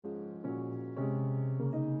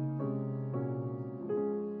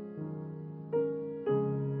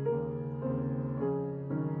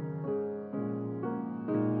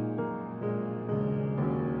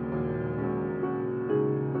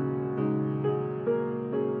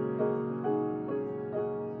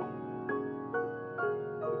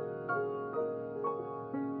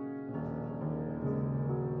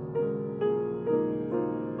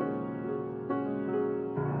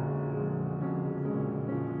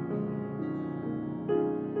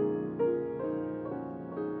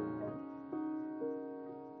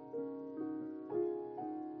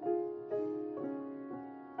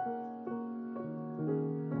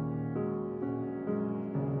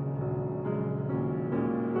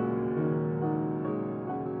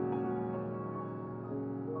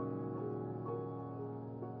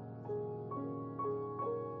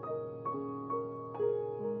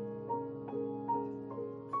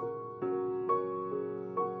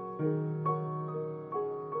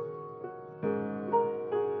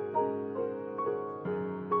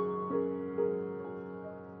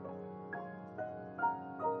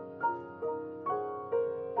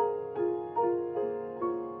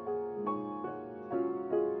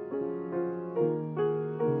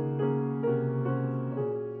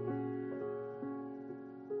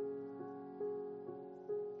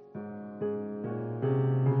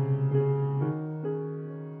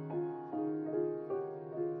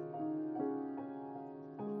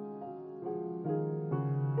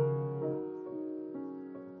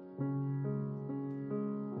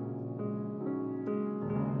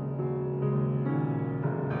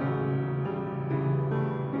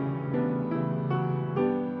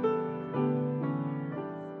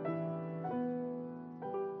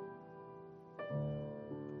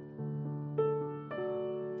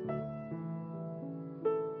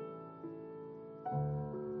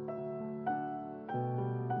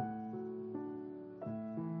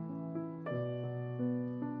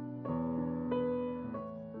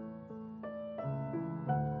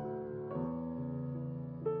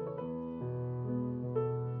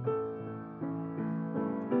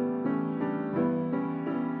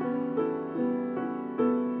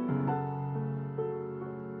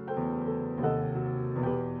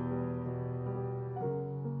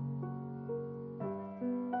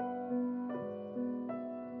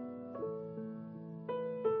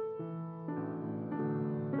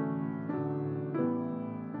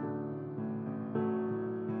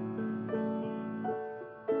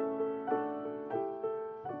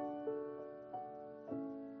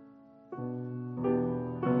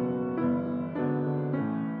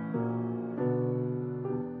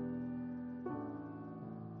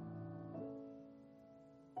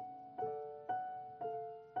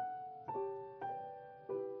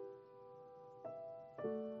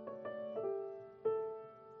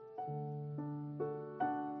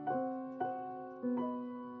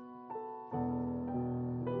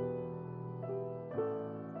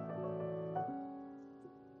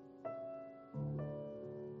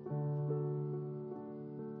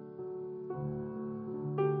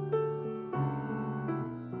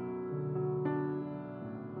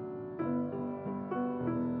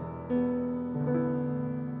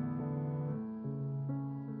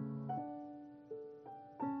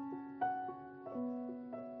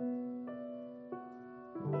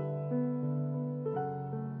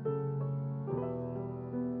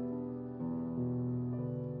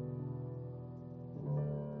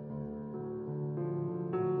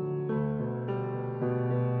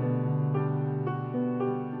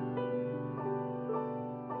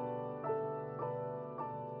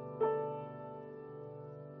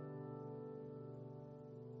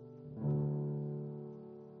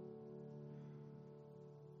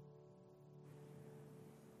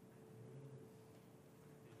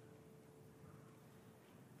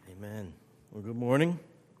Amen. Well, good morning.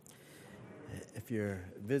 If you're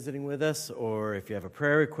visiting with us or if you have a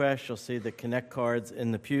prayer request, you'll see the Connect cards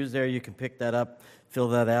in the pews there. You can pick that up, fill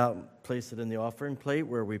that out, and place it in the offering plate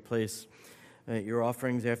where we place your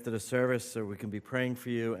offerings after the service so we can be praying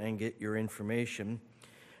for you and get your information.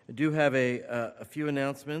 I do have a few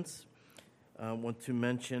announcements I want to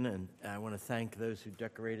mention, and I want to thank those who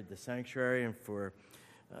decorated the sanctuary and for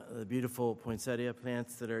the beautiful poinsettia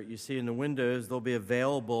plants that you see in the windows. They'll be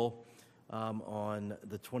available on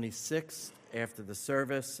the 26th after the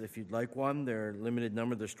service if you'd like one. They're a limited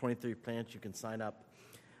number. There's 23 plants. You can sign up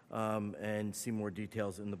and see more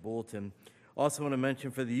details in the bulletin. Also want to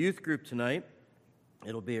mention for the youth group tonight,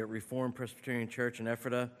 it'll be at Reformed Presbyterian Church in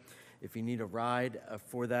Ephrata. If you need a ride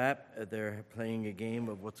for that, they're playing a game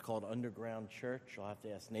of what's called Underground Church. I'll have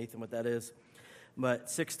to ask Nathan what that is. But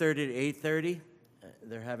 6:30 to 8:30,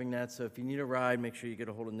 they're having that. So if you need a ride, make sure you get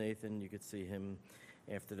a hold of Nathan. You could see him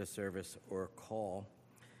after the service or call.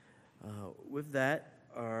 With that,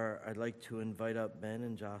 I'd like to invite up Ben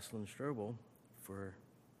and Jocelyn Strobel for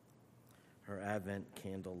her Advent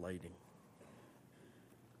candle lighting.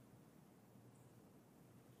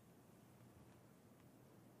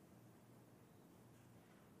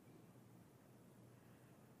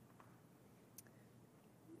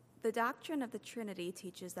 The doctrine of the Trinity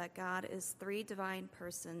teaches that God is three divine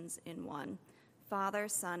persons in one, Father,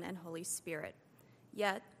 Son, and Holy Spirit.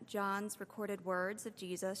 Yet, John's recorded words of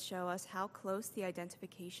Jesus show us how close the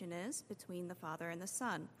identification is between the Father and the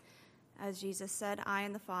Son. As Jesus said, I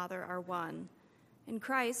and the Father are one. In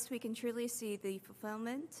Christ, we can truly see the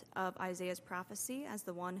fulfillment of Isaiah's prophecy as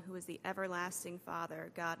the one who is the everlasting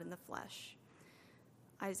Father, God in the flesh.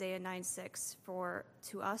 Isaiah 9:6, for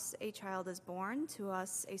to us a child is born, to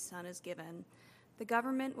us a son is given. The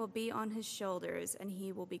government will be on his shoulders, and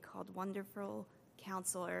he will be called Wonderful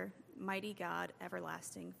Counselor, Mighty God,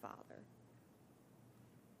 Everlasting Father.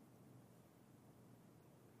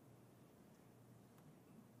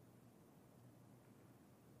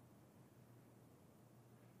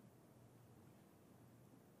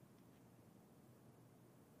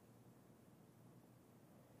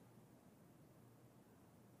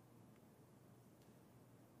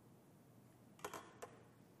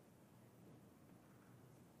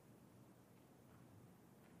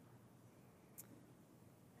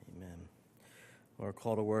 Our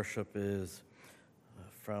call to worship is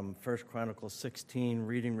from 1 Chronicles 16,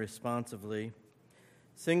 reading responsively.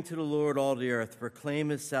 Sing to the Lord, all the earth. Proclaim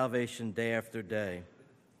his salvation day after day.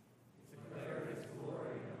 Declare his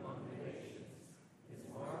glory among the nations, his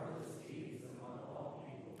marvelous deeds among all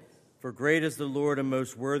peoples. For great is the Lord and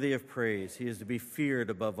most worthy of praise. He is to be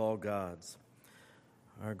feared above all gods.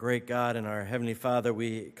 Our great God and our Heavenly Father,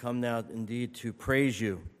 we come now indeed to praise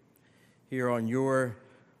you here on your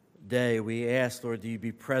day. We ask, Lord, that you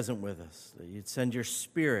be present with us, that you'd send your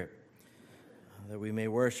Spirit, that we may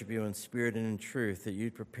worship you in spirit and in truth, that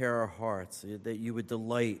you'd prepare our hearts, that you would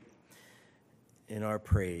delight in our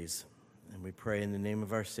praise. And we pray in the name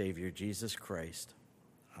of our Savior, Jesus Christ.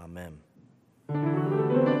 Amen.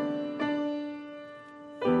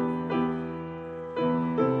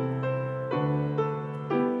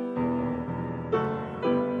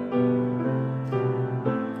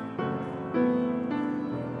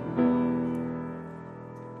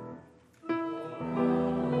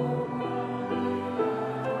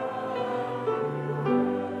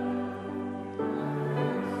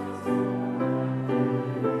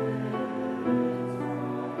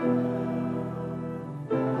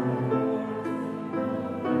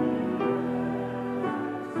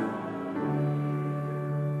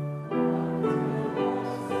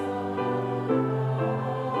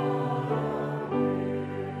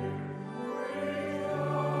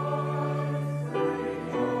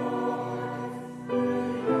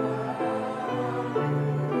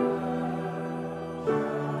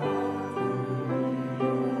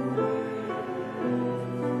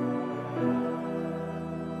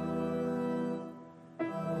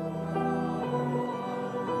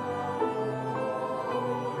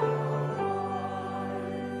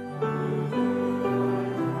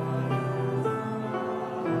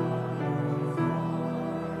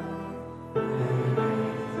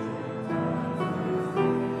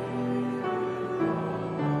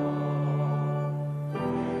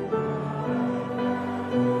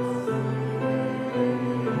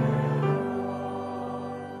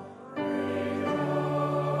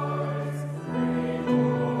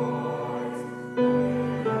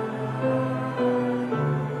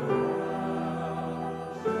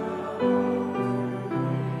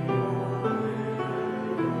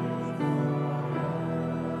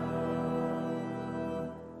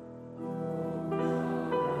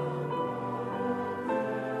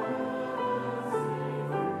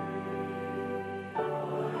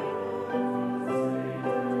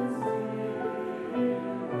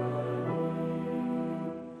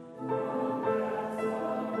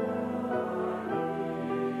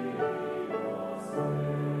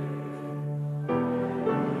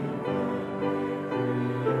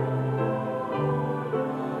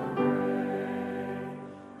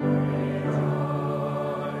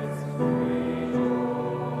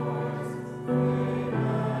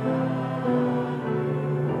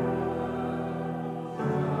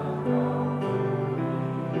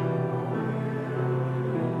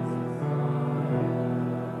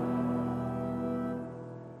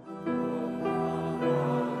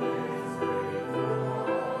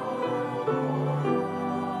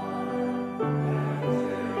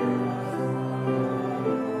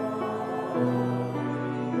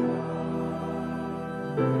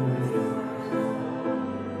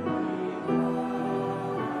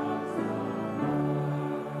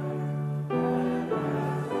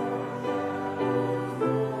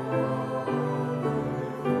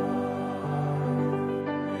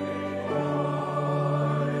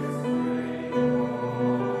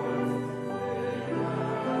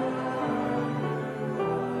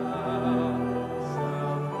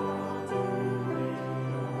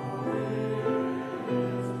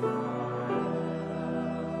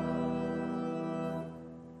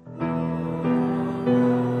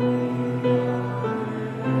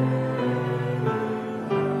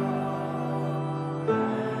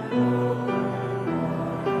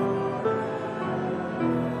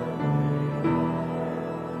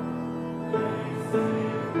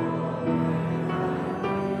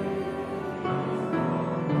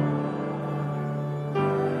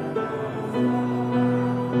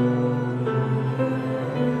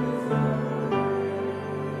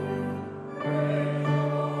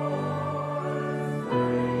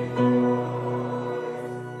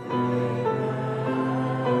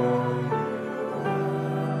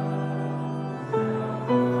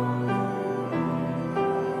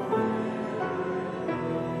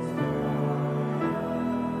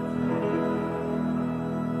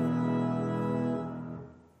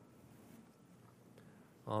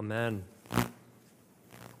 Amen.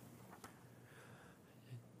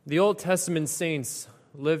 The Old Testament saints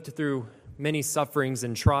lived through many sufferings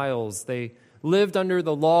and trials. They lived under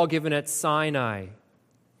the law given at Sinai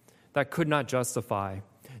that could not justify.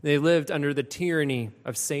 They lived under the tyranny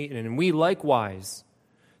of Satan, and we likewise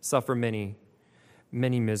suffer many,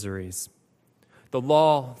 many miseries. The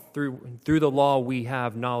law, through the law, we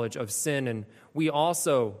have knowledge of sin, and we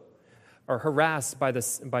also are harassed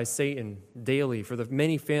by Satan daily for the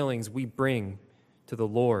many failings we bring to the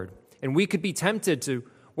Lord. And we could be tempted to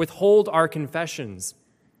withhold our confessions.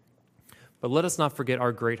 But let us not forget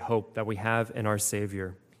our great hope that we have in our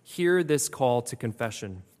Savior. Hear this call to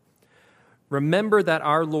confession. Remember that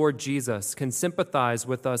our Lord Jesus can sympathize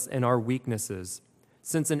with us in our weaknesses,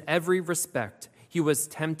 since in every respect he was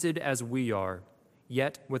tempted as we are,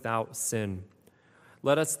 yet without sin.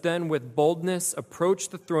 Let us then with boldness approach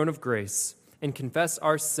the throne of grace and confess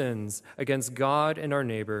our sins against God and our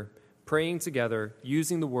neighbor, praying together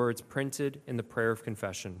using the words printed in the prayer of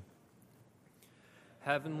confession.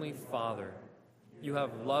 Heavenly Father, you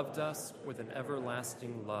have loved us with an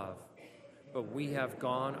everlasting love, but we have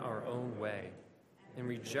gone our own way and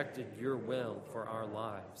rejected your will for our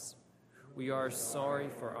lives. We are sorry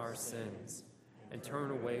for our sins and turn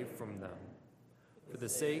away from them. For the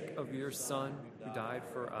sake of your Son who died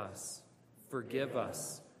for us, forgive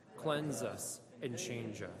us, cleanse us, and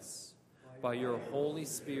change us. By your Holy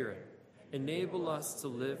Spirit, enable us to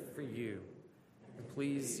live for you and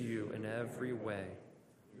please you in every way.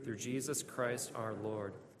 Through Jesus Christ our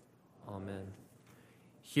Lord. Amen.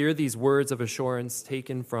 Hear these words of assurance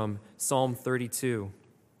taken from Psalm 32.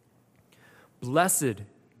 Blessed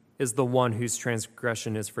is the one whose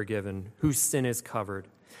transgression is forgiven, whose sin is covered.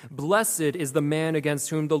 Blessed is the man against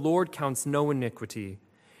whom the Lord counts no iniquity,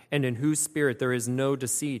 and in whose spirit there is no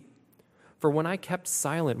deceit. For when I kept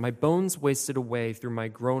silent, my bones wasted away through my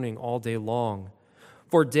groaning all day long.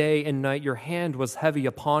 For day and night your hand was heavy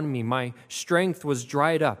upon me. My strength was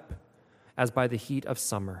dried up as by the heat of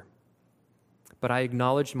summer. But I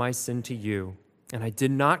acknowledged my sin to you, and I did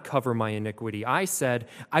not cover my iniquity. I said,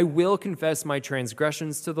 I will confess my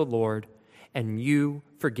transgressions to the Lord, and you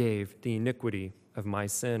forgave the iniquity of my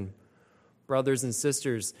sin. Brothers and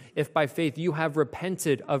sisters, if by faith you have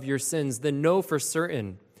repented of your sins, then know for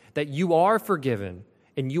certain that you are forgiven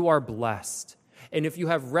and you are blessed. And if you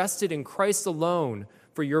have rested in Christ alone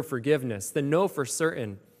for your forgiveness, then know for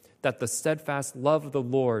certain that the steadfast love of the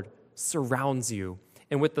Lord surrounds you.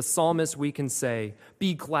 And with the psalmist we can say,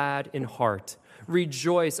 be glad in heart.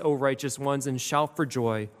 Rejoice, O righteous ones, and shout for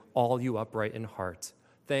joy, all you upright in heart.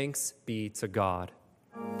 Thanks be to God.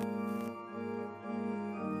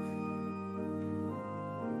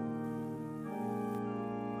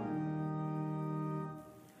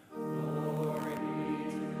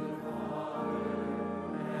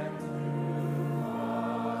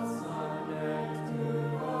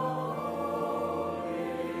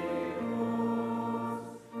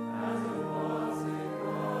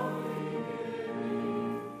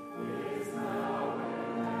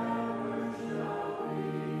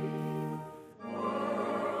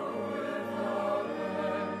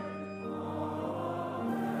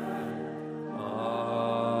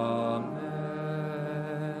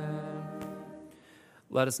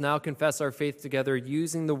 Let us now confess our faith together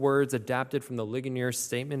using the words adapted from the Ligonier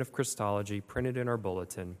Statement of Christology printed in our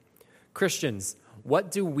bulletin. Christians,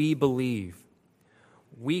 what do we believe?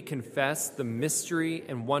 We confess the mystery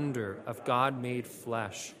and wonder of God made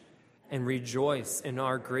flesh and rejoice in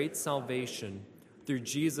our great salvation through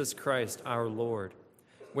Jesus Christ our Lord.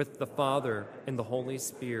 With the Father and the Holy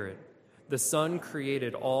Spirit, the Son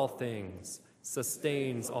created all things,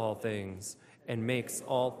 sustains all things, and makes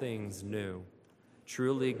all things new.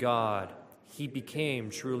 Truly God, he became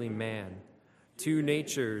truly man, two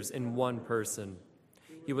natures in one person.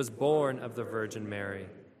 He was born of the Virgin Mary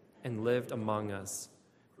and lived among us,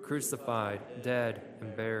 crucified, dead,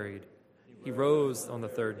 and buried. He rose on the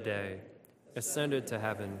third day, ascended to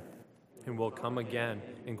heaven, and will come again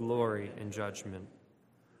in glory and judgment.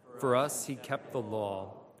 For us he kept the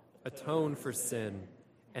law, atoned for sin,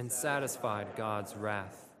 and satisfied God's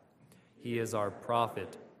wrath. He is our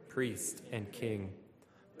prophet, priest, and king,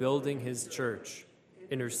 building his church,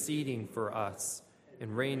 interceding for us,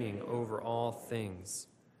 and reigning over all things.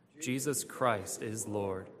 Jesus Christ is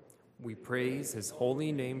Lord. We praise his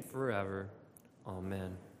holy name forever.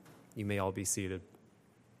 Amen. You may all be seated.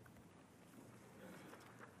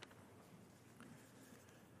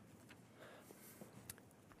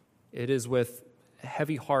 It is with a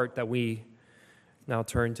heavy heart that we now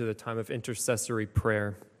turn to the time of intercessory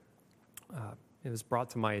prayer. It was brought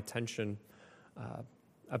to my attention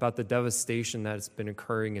about the devastation that has been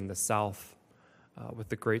occurring in the South with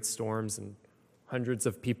the great storms and hundreds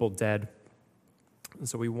of people dead. And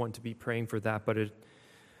so we want to be praying for that. But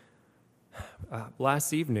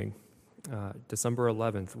last evening, December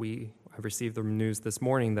 11th, I received the news this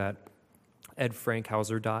morning that Ed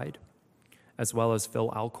Frankhauser died, as well as Phil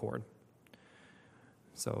Alcorn.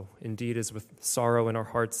 So indeed, it is with sorrow in our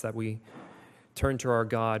hearts that we turn to our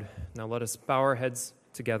God. Now let us bow our heads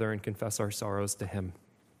together and confess our sorrows to him.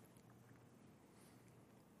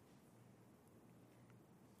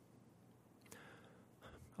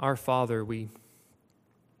 Our Father, we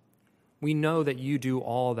know that you do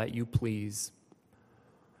all that you please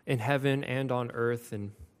in heaven and on earth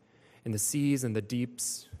and in the seas and the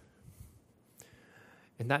deeps.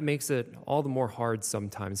 And that makes it all the more hard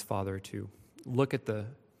sometimes, Father, to look at the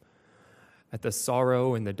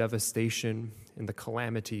sorrow and the devastation and the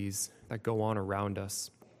calamities that go on around us.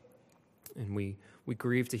 And we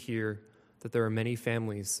grieve to hear that there are many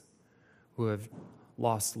families who have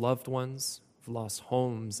lost loved ones, have lost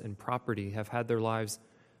homes and property, have had their lives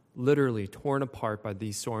literally torn apart by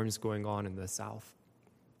these storms going on in the South.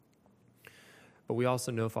 But we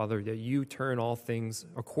also know, Father, that you turn all things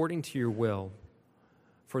according to your will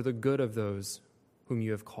for the good of those whom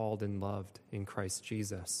you have called and loved in Christ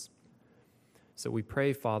Jesus. So we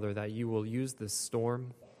pray, Father, that you will use this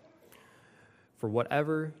storm for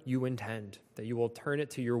whatever you intend, that you will turn it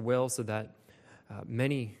to your will so that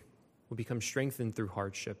many will become strengthened through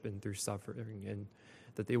hardship and through suffering, and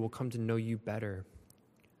that they will come to know you better.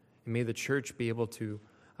 And may the church be able to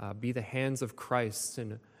be the hands of Christ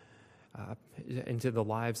and into the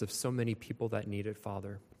lives of so many people that need it,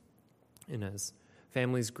 Father. And as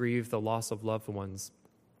families grieve the loss of loved ones,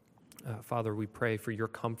 Father, we pray for your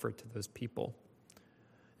comfort to those people.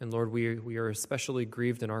 And Lord, we are especially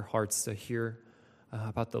grieved in our hearts to hear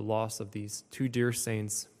about the loss of these two dear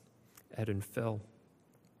saints, Ed and Phil.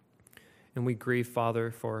 And we grieve,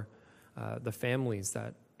 Father, for the families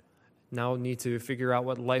that now need to figure out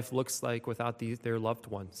what life looks like without their loved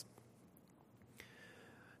ones.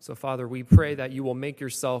 So, Father, we pray that you will make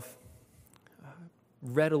yourself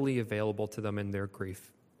readily available to them in their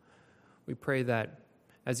grief. We pray that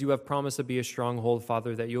as you have promised to be a stronghold,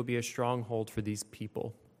 Father, that you'll be a stronghold for these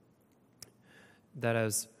people. That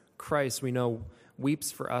as Christ, we know,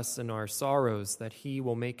 weeps for us in our sorrows, that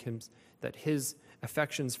that his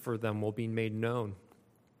affections for them will be made known.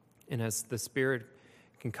 And as the Spirit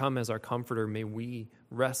can come as our comforter, may we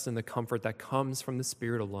rest in the comfort that comes from the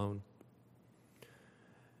Spirit alone.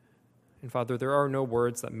 And Father, there are no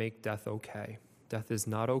words that make death okay. Death is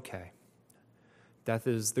not okay. Death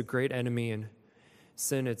is the great enemy, and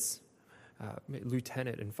sin its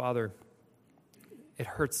lieutenant. And Father, it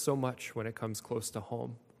hurts so much when it comes close to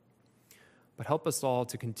home. But help us all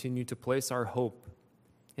to continue to place our hope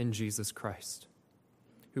in Jesus Christ,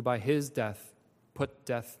 who by his death put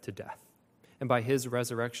death to death, and by his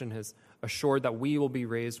resurrection has assured that we will be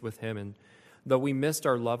raised with him. And though we missed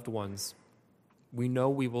our loved ones, we know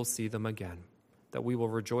we will see them again, that we will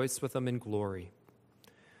rejoice with them in glory.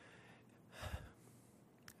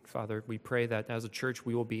 Father, we pray that as a church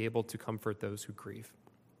we will be able to comfort those who grieve.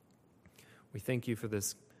 We thank you for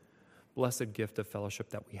this blessed gift of fellowship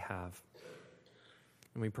that we have.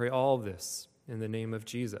 And we pray all this in the name of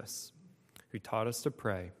Jesus, who taught us to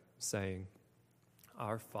pray, saying,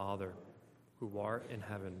 Our Father, who art in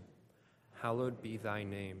heaven, hallowed be thy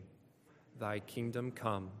name. Thy kingdom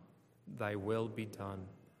come, thy will be done,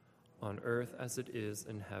 on earth as it is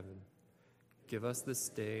in heaven. Give us this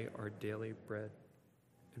day our daily bread,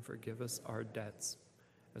 and forgive us our debts,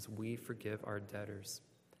 as we forgive our debtors.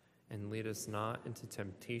 And lead us not into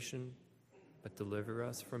temptation, but deliver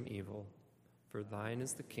us from evil. For thine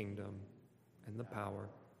is the kingdom, and the power,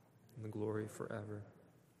 and the glory forever.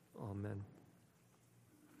 Amen.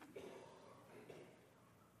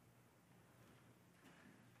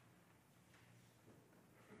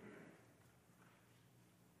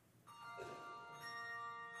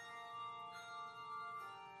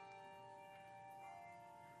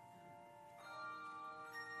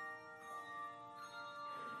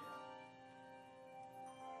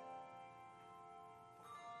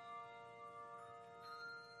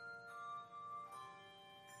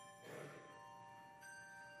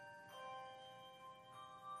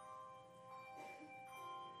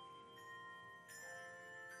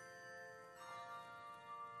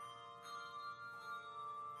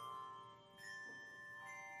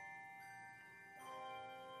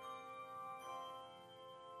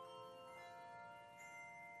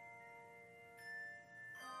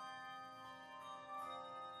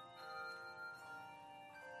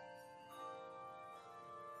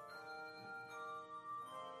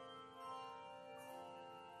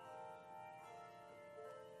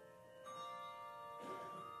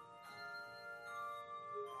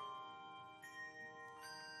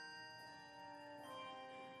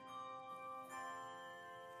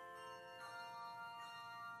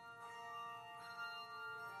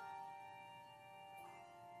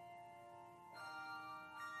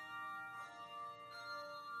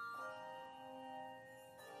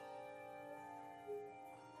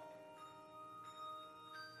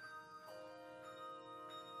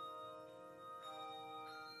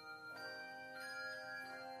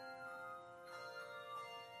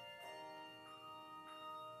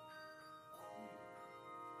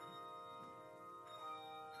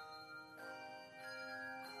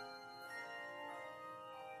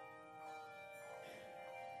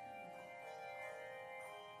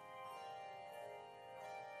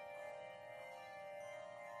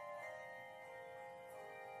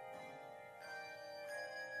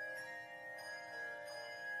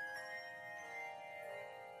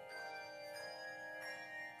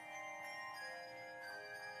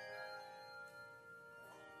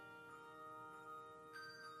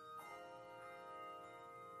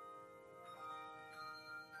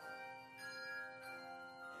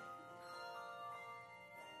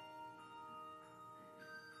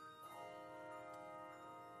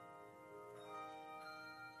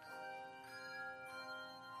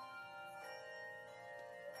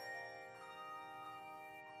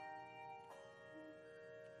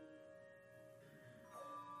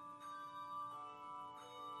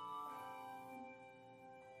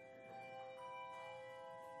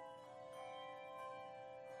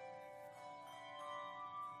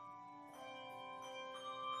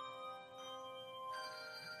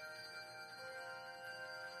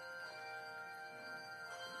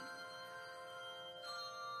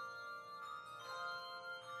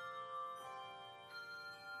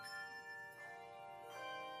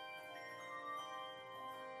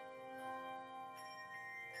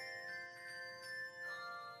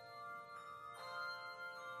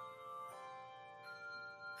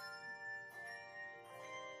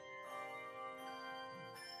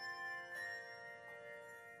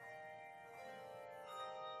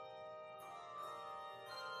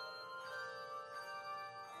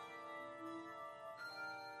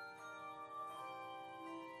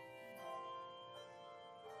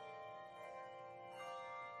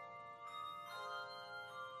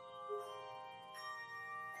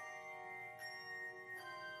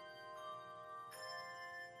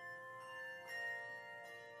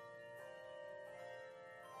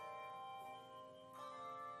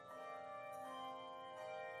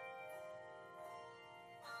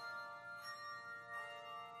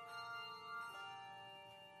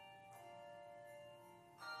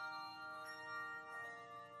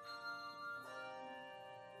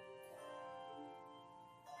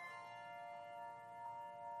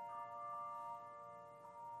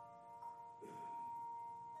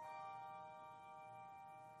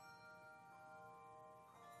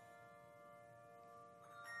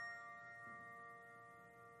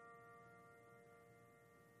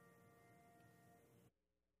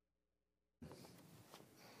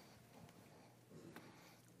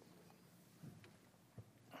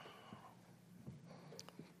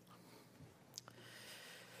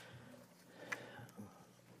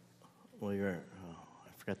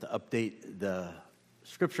 forgot to update the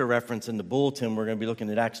scripture reference in the bulletin. We're going to be looking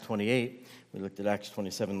at Acts 28. We looked at Acts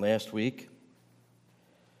 27 last week.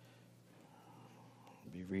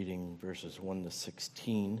 We'll be reading verses 1 to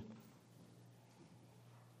 16.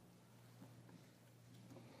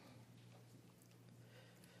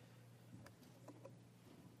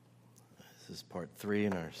 This is part 3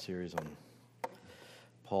 in our series on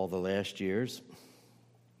Paul the last years.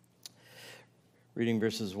 Reading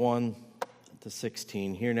verses 1 to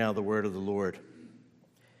 16. Hear now the word of the Lord.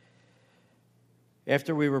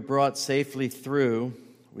 After we were brought safely through,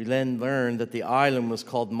 we then learned that the island was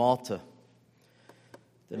called Malta.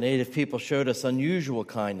 The native people showed us unusual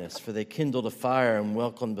kindness, for they kindled a fire and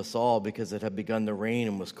welcomed us all because it had begun to rain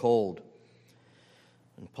and was cold.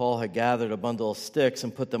 And Paul had gathered a bundle of sticks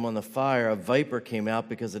and put them on the fire. A viper came out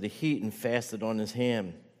because of the heat and fastened on his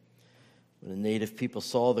hand. When the native people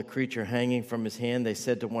saw the creature hanging from his hand, they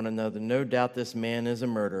said to one another, "No doubt this man is a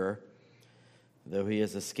murderer. Though he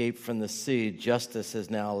has escaped from the sea, justice has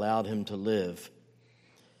now allowed him to live."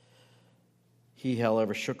 He,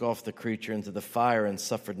 however, shook off the creature into the fire and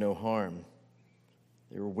suffered no harm.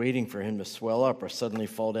 They were waiting for him to swell up or suddenly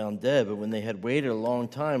fall down dead, but when they had waited a long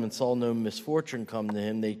time and saw no misfortune come to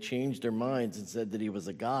him, they changed their minds and said that he was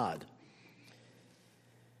a god.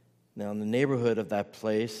 Now in the neighborhood of that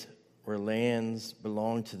place where lands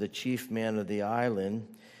belonged to the chief man of the island,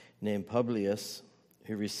 named Publius,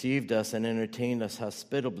 who received us and entertained us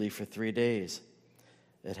hospitably for 3 days.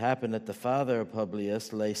 It happened that the father of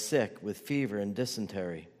Publius lay sick with fever and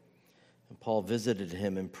dysentery. And Paul visited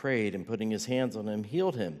him and prayed, and putting his hands on him,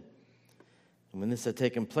 healed him. And when this had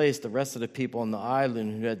taken place, the rest of the people on the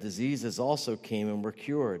island who had diseases also came and were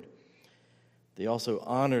cured. They also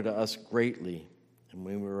honored us greatly. And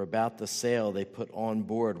when we were about to sail, they put on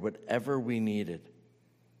board whatever we needed.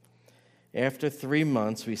 After 3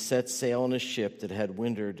 months, we set sail on a ship that had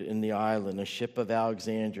wintered in the island, a ship of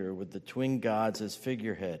Alexandria with the twin gods as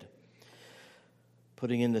figurehead.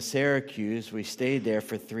 Putting into Syracuse, we stayed there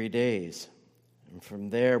for 3 days. And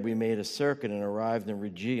from there, we made a circuit and arrived in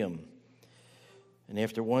Rhegium. And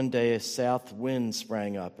after 1 day, a south wind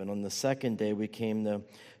sprang up. And on the second day, we came to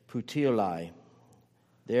Puteoli.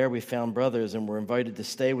 There we found brothers and were invited to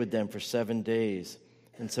stay with them for 7 days.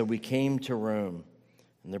 And so we came to Rome.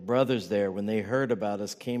 And the brothers there, when they heard about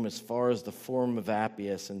us, came as far as the Forum of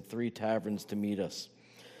Appius and 3 taverns to meet us.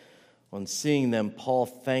 On seeing them, Paul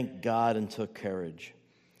thanked God and took courage.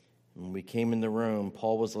 When we came into Rome,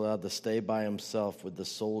 Paul was allowed to stay by himself with the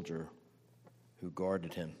soldier who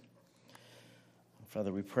guarded him.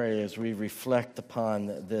 Father, we pray as we reflect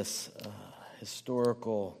upon this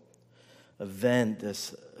historical event,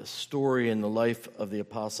 this story in the life of the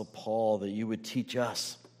Apostle Paul, that you would teach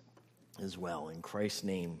us as well. In Christ's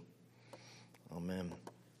name, amen.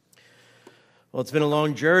 Well, it's been a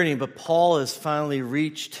long journey, but Paul has finally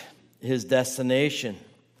reached his destination.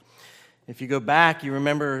 If you go back, you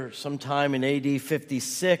remember sometime in AD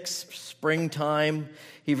 56, springtime,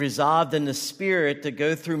 he resolved in the Spirit to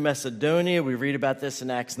go through Macedonia. We read about this in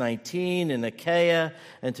Acts 19, in Achaia,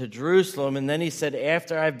 and to Jerusalem. And then he said,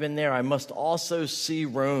 after I've been there, I must also see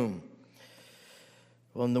Rome.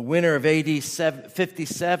 Well, in the winter of AD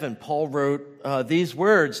 57, Paul wrote these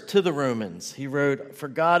words to the Romans. He wrote, "For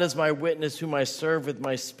God is my witness, whom I serve with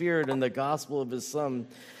my spirit in the gospel of his Son,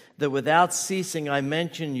 that without ceasing I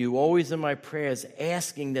mention you always in my prayers,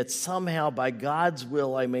 asking that somehow by God's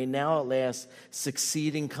will I may now at last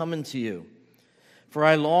succeed in coming to you. For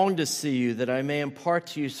I long to see you, that I may impart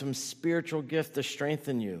to you some spiritual gift to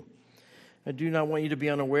strengthen you. I do not want you to be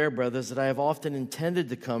unaware, brothers, that I have often intended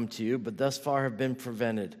to come to you, but thus far have been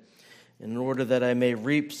prevented, in order that I may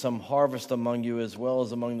reap some harvest among you as well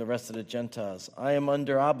as among the rest of the Gentiles. I am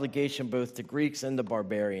under obligation both to Greeks and to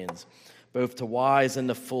barbarians, both to wise and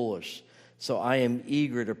to foolish. So I am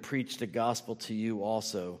eager to preach the gospel to you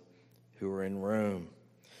also who are in Rome."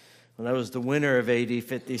 Well, that was the winter of AD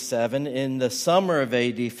 57. In the summer of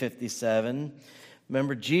AD 57,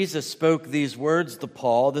 remember, Jesus spoke these words to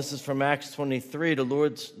Paul. This is from Acts 23. The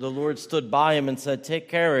Lord stood by him and said, "Take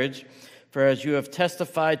courage, for as you have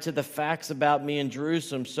testified to the facts about me in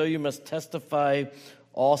Jerusalem, so you must testify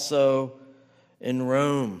also in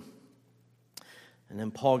Rome." And then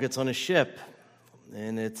Paul gets on a ship,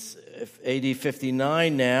 and it's AD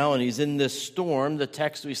 59 now, and he's in this storm, the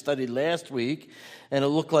text we studied last week, and it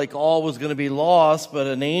looked like all was going to be lost, but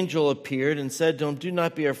an angel appeared and said to him, "Do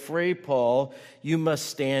not be afraid, Paul. You must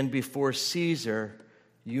stand before Caesar.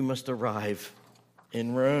 You must arrive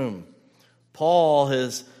in Rome." Paul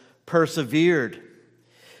has persevered.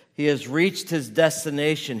 He has reached his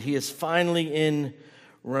destination. He is finally in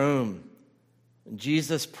Rome.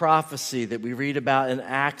 Jesus' prophecy that we read about in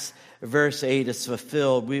Acts verse 8 is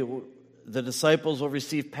fulfilled. The disciples will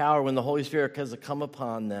receive power when the Holy Spirit has come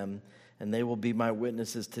upon them, and they will be my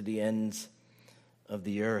witnesses to the ends of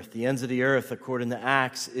the earth. The ends of the earth, according to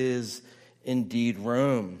Acts, is indeed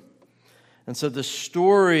Rome. And so the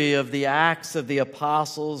story of the Acts of the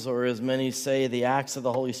Apostles, or as many say, the Acts of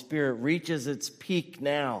the Holy Spirit, reaches its peak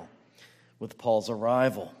now with Paul's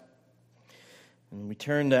arrival. And we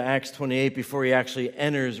turn to Acts 28 before he actually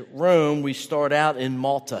enters Rome. We start out in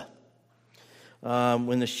Malta.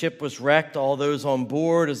 When the ship was wrecked, all those on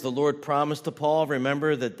board, as the Lord promised to Paul,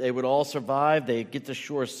 remember that they would all survive. They get to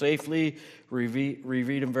shore safely. We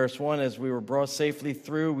read in verse 1, as we were brought safely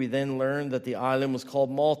through, we then learned that the island was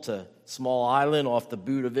called Malta, small island off the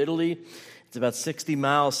boot of Italy. It's about 60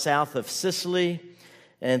 miles south of Sicily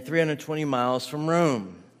and 320 miles from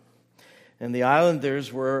Rome. And the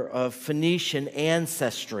islanders were of Phoenician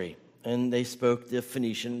ancestry, and they spoke the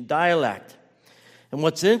Phoenician dialect. And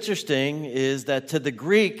what's interesting is that to the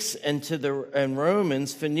Greeks and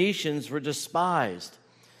Romans, Phoenicians were despised.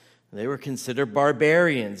 They were considered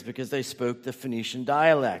barbarians because they spoke the Phoenician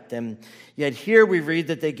dialect. And yet here we read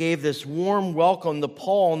that they gave this warm welcome to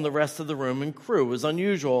Paul and the rest of the Roman crew. It was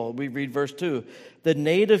unusual. We read verse 2. The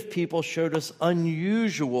native people showed us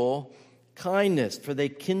unusual kindness, for they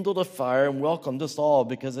kindled a fire and welcomed us all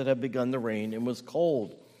because it had begun to rain and was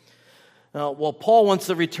cold. Well, Paul wants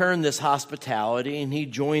to return this hospitality, and he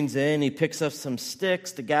joins in. He picks up some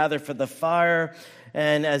sticks to gather for the fire.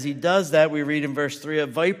 And as he does that, we read in verse 3, a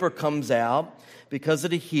viper comes out because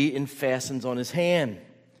of the heat and fastens on his hand.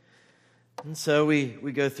 And so we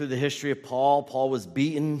go through the history of Paul. Paul was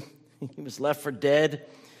beaten. He was left for dead.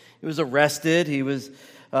 He was arrested. He was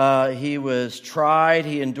tried.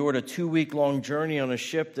 He endured a 2-week-long journey on a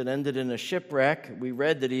ship that ended in a shipwreck. We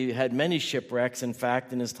read that he had many shipwrecks, in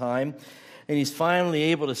fact, in his time. And he's finally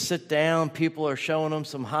able to sit down. People are showing him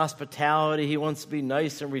some hospitality. He wants to be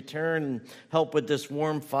nice in return and help with this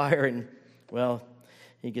warm fire. And, well,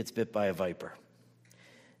 he gets bit by a viper.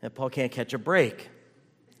 And Paul can't catch a break.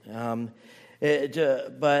 But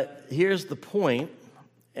here's the point,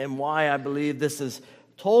 and why I believe this is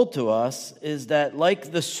told to us, is that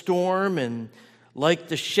like the storm and like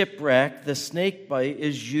the shipwreck, the snake bite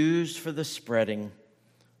is used for the spreading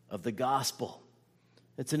of the gospel.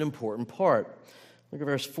 It's an important part. Look at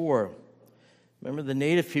verse 4. Remember the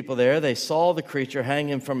native people there, they saw the creature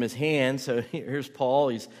hanging from his hand. So here's Paul,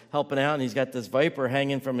 he's helping out, and he's got this viper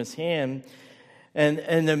hanging from his hand. And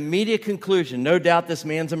the immediate conclusion, no doubt this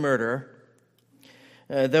man's a murderer.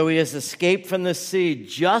 Though he has escaped from the sea,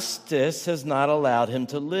 justice has not allowed him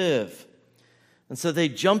to live. And so they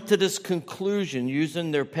jump to this conclusion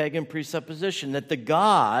using their pagan presupposition that the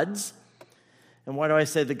gods, and why do I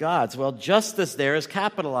say the gods? Well, justice there is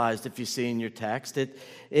capitalized, if you see in your text.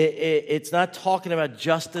 It's not talking about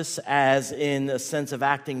justice as in a sense of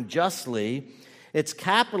acting justly. It's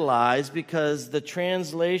capitalized because the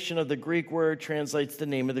translation of the Greek word translates the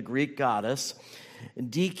name of the Greek goddess.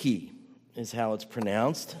 Dike is how it's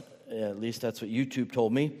pronounced. At least that's what YouTube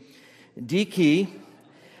told me. Dike,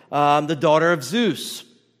 the daughter of Zeus.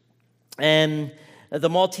 And the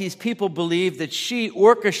Maltese people believe that she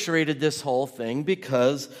orchestrated this whole thing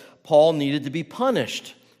because Paul needed to be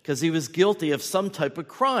punished because he was guilty of some type of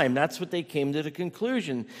crime. That's what they came to the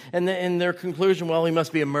conclusion. And in their conclusion, well, he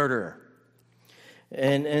must be a murderer.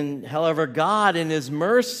 And however, God in his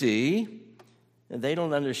mercy, and they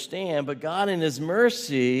don't understand, but God in his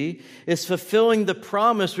mercy is fulfilling the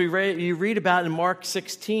promise you read about in Mark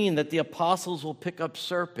 16, that the apostles will pick up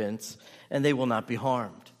serpents and they will not be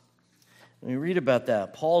harmed. And we read about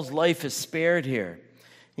that. Paul's life is spared here.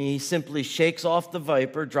 He simply shakes off the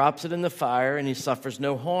viper, drops it in the fire, and he suffers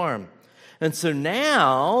no harm. And so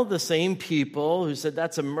now the same people who said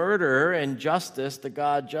that's a murderer and justice, the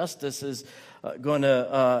God justice, is going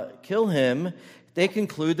to kill him, they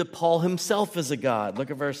conclude that Paul himself is a god.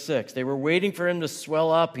 Look at verse 6. They were waiting for him to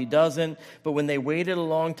swell up. He doesn't. But when they waited a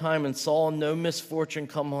long time and saw no misfortune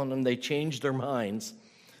come on him, they changed their minds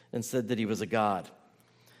and said that he was a god.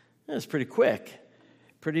 It's pretty quick.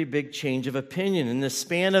 Pretty big change of opinion. In the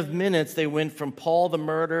span of minutes, they went from Paul the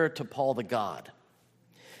murderer to Paul the god.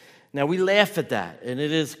 Now, we laugh at that, and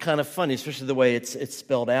it is kind of funny, especially the way it's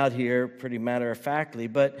spelled out here, pretty matter-of-factly.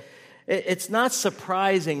 But it's not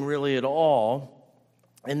surprising really at all.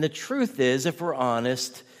 And the truth is, if we're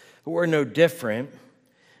honest, we're no different.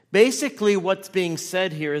 Basically, what's being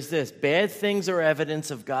said here is this: bad things are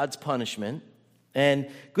evidence of God's punishment, and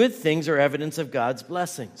good things are evidence of God's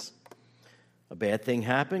blessings. A bad thing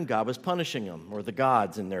happened, God was punishing them, or the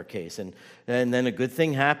gods in their case. And then a good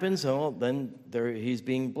thing happens, then he's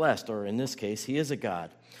being blessed, or in this case, he is a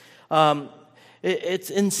God. It's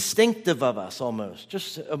instinctive of us almost,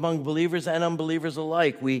 just among believers and unbelievers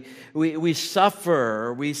alike. We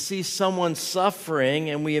suffer, we see someone suffering,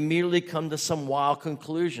 and we immediately come to some wild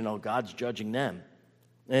conclusion. Oh, God's judging them.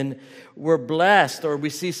 And we're blessed, or we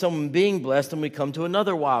see someone being blessed, and we come to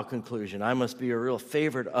another wild conclusion. I must be a real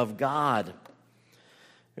favorite of God.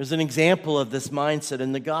 There's an example of this mindset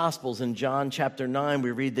in the Gospels. In John chapter 9,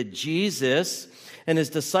 we read that Jesus and his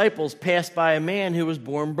disciples passed by a man who was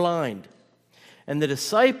born blind. And the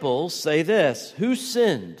disciples say this, who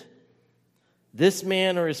sinned, this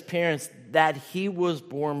man or his parents, that he was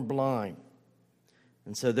born blind?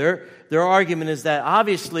 And so their argument is that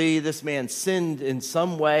obviously this man sinned in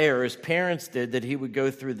some way, or his parents did, that he would go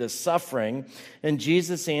through this suffering. And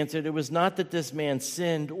Jesus answered, it was not that this man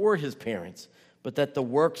sinned or his parents, but that the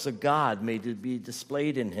works of God may be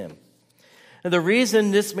displayed in him. And the reason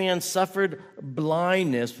this man suffered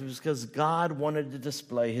blindness was because God wanted to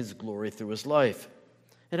display his glory through his life.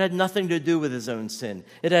 It had nothing to do with his own sin.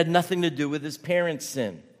 It had nothing to do with his parents'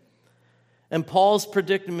 sin. And Paul's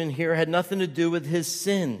predicament here had nothing to do with his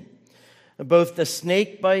sin. Both the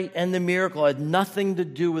snake bite and the miracle had nothing to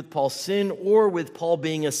do with Paul's sin or with Paul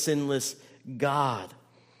being a sinless God.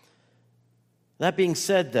 That being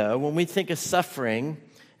said, though, when we think of suffering,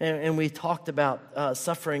 and we talked about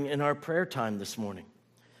suffering in our prayer time this morning,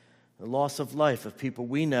 the loss of life of people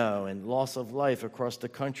we know, and loss of life across the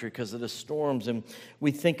country because of the storms, and we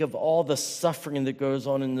think of all the suffering that goes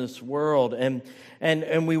on in this world, and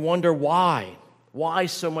we wonder why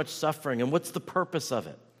so much suffering, and what's the purpose of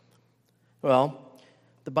it? Well,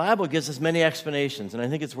 the Bible gives us many explanations, and I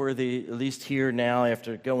think it's worthy, at least here now,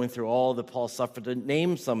 after going through all that Paul suffered, to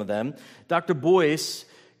name some of them. Dr. Boyce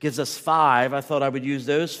gives us 5. I thought I would use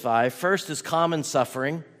those 5. First is common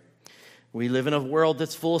suffering. We live in a world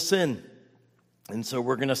that's full of sin, and so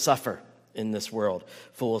we're going to suffer in this world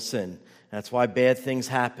full of sin. That's why bad things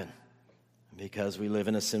happen, because we live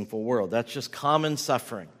in a sinful world. That's just common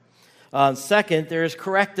suffering. Second, there is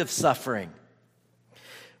corrective suffering.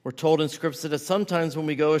 We're told in Scripture that sometimes when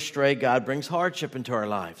we go astray, God brings hardship into our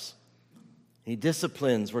lives. He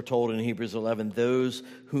disciplines, we're told in Hebrews 11, those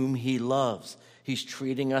whom he loves. He's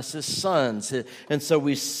treating us as sons. And so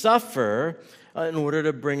we suffer in order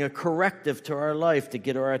to bring a corrective to our life, to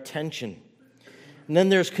get our attention. And then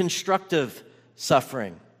there's constructive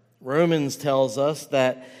suffering. Romans tells us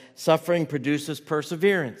that suffering produces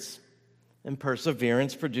perseverance, and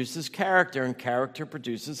perseverance produces character, and character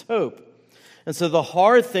produces hope. And so the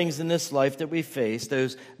hard things in this life that we face,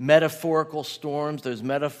 those metaphorical storms, those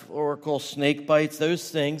metaphorical snake bites,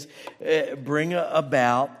 those things bring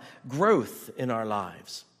about growth in our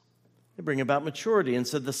lives. They bring about maturity. And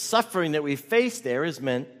so the suffering that we face there is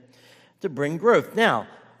meant to bring growth. Now,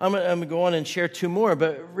 I'm going to go on and share 2 more,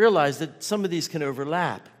 but realize that some of these can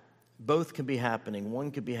overlap. Both can be happening.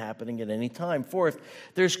 One could be happening at any time. Fourth,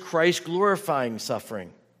 there's Christ-glorifying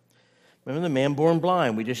suffering. Remember the man born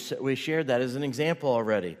blind? We shared that as an example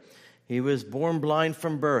already. He was born blind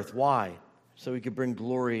from birth. Why? So he could bring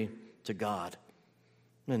glory to God.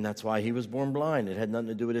 And that's why he was born blind. It had nothing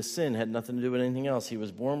to do with his sin. It had nothing to do with anything else. He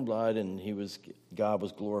was born blind, and God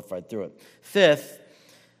was glorified through it. Fifth,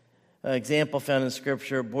 example found in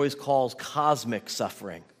Scripture, Boyce calls cosmic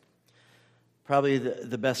suffering. Probably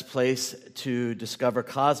the best place to discover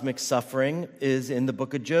cosmic suffering is in the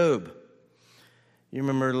book of Job. You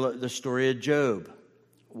remember the story of Job.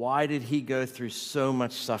 Why did he go through so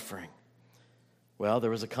much suffering? Well, there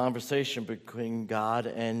was a conversation between God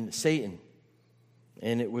and Satan.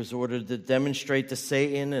 And it was ordered to demonstrate to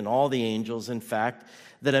Satan and all the angels, in fact,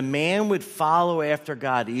 that a man would follow after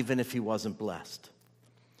God even if he wasn't blessed.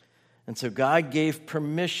 And so God gave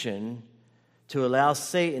permission to allow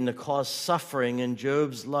Satan to cause suffering in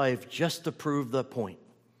Job's life just to prove the point.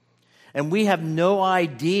 And we have no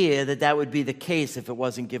idea that would be the case if it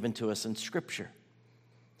wasn't given to us in Scripture.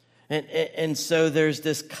 And so there's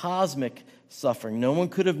this cosmic suffering. No one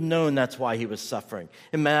could have known that's why he was suffering.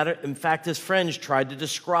 In fact, his friends tried to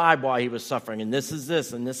describe why he was suffering. And this is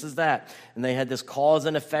this, and this is that. And they had this cause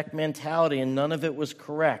and effect mentality, and none of it was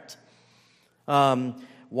correct.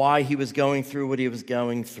 Why he was going through what he was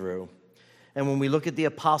going through. And when we look at the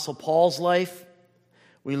Apostle Paul's life,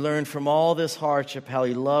 we learn from all this hardship how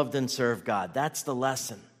he loved and served God. That's the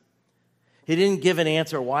lesson. He didn't give an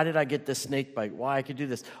answer, why did I get this snake bite? Why I could do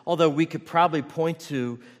this? Although we could probably point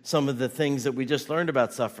to some of the things that we just learned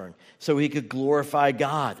about suffering. So he could glorify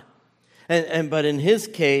God. But in his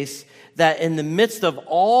case, that in the midst of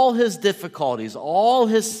all his difficulties, all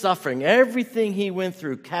his suffering, everything he went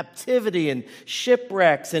through, captivity and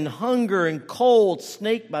shipwrecks and hunger and cold,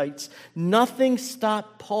 snake bites, nothing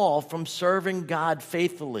stopped Paul from serving God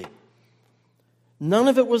faithfully. None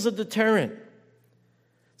of it was a deterrent.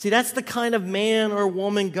 See, that's the kind of man or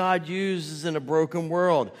woman God uses in a broken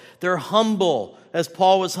world. They're humble, as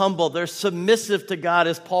Paul was humble. They're submissive to God,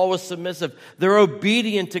 as Paul was submissive. They're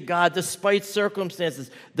obedient to God despite circumstances.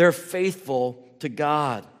 They're faithful to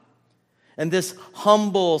God. And this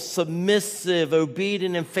humble, submissive,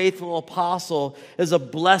 obedient, and faithful apostle is a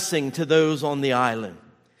blessing to those on the island.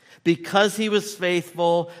 Because he was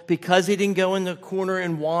faithful, because he didn't go in the corner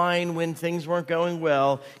and whine when things weren't going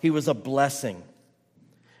well, he was a blessing.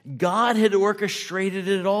 God had orchestrated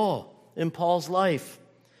it all in Paul's life.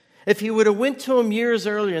 If he would have went to him years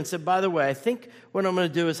earlier and said, by the way, I think what I'm going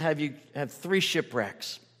to do is have you have 3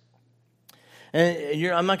 shipwrecks. And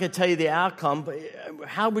I'm not going to tell you the outcome, but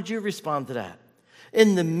how would you respond to that?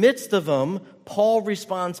 In the midst of them, Paul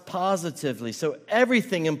responds positively. So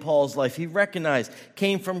everything in Paul's life he recognized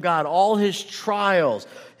came from God. All his trials,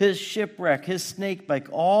 his shipwreck, his snake bite,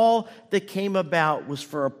 all that came about was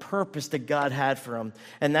for a purpose that God had for him.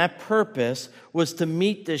 And that purpose was to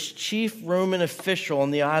meet this chief Roman official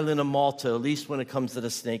on the island of Malta, at least when it comes to the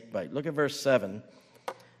snake bite. Look at verse 7.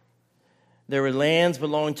 There were lands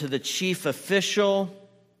belonging to the chief official.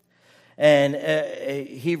 And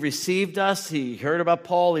he received us. He heard about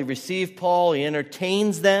Paul. He received Paul. He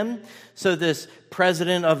entertains them. So this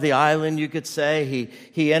president of the island, you could say,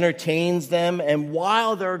 he entertains them. And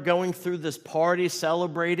while they're going through this party,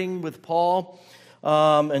 celebrating with Paul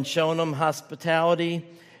and showing them hospitality,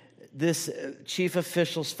 this chief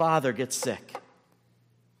official's father gets sick.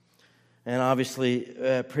 And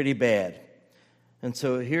obviously pretty bad. And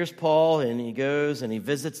so here's Paul, and he goes and he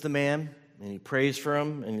visits the man. And he prays for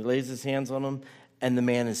him, and he lays his hands on him, and the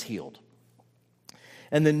man is healed.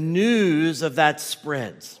 And the news of that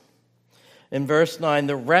spreads. In verse 9,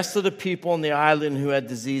 the rest of the people on the island who had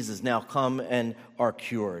diseases now come and are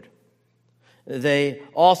cured. They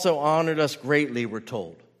also honored us greatly, we're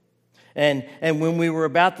told. And when we were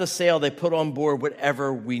about to sail, they put on board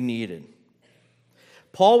whatever we needed.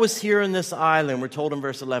 Paul was here in this island, we're told in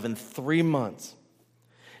verse 11, 3 months.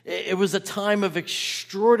 It was a time of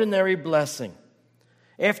extraordinary blessing.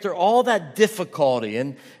 After all that difficulty,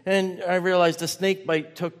 and I realized the snake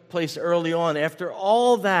bite took place early on. After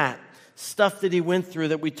all that stuff that he went through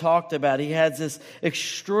that we talked about, he had this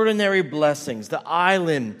extraordinary blessings. The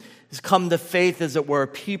island has come to faith, as it were.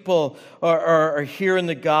 People are hearing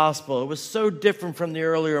the gospel. It was so different from the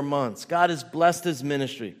earlier months. God has blessed his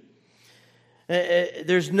ministry.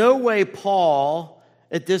 There's no way Paul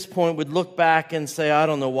at this point would look back and say, I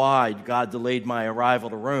don't know why God delayed my arrival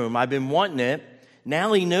to Rome. I've been wanting it.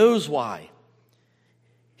 Now he knows why.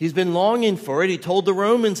 He's been longing for it. He told the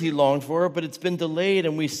Romans he longed for it, but it's been delayed,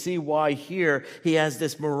 and we see why here. He has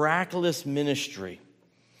this miraculous ministry.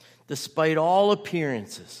 Despite all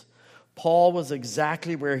appearances, Paul was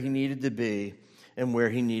exactly where he needed to be and where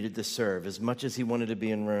he needed to serve, as much as he wanted to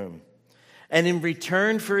be in Rome. And in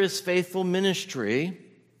return for his faithful ministry,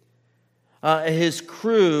 his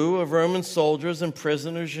crew of Roman soldiers and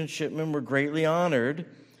prisoners and shipmen were greatly honored,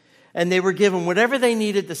 and they were given whatever they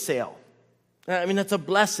needed to sail. I mean, that's a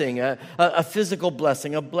blessing, a physical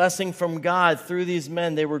blessing, a blessing from God through these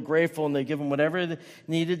men. They were grateful, and they give them whatever they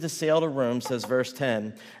needed to sail to Rome, says verse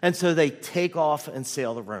 10. And so they take off and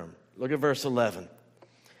sail to Rome. Look at verse 11.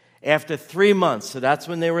 After 3 months, so that's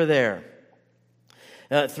when they were there.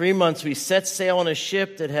 3 months, we set sail on a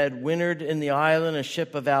ship that had wintered in the island, a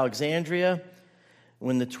ship of Alexandria,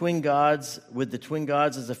 with the twin gods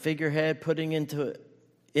as a figurehead, putting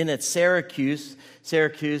in at Syracuse.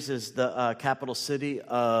 Syracuse is the capital city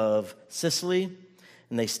of Sicily,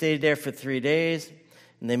 and they stayed there for 3 days,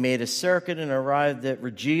 and they made a circuit and arrived at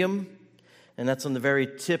Rhegium, and that's on the very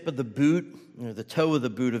tip of the boot, the toe of the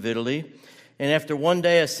boot of Italy. And after 1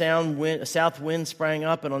 day, a south wind sprang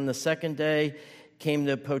up, and on the second day came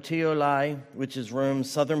to Puteoli, which is Rome's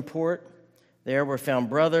southern port. There were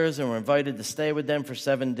found brothers and were invited to stay with them for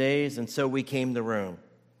 7 days, and so we came to Rome.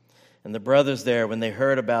 And the brothers there, when they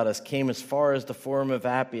heard about us, came as far as the Forum of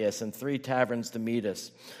Appius and 3 taverns to meet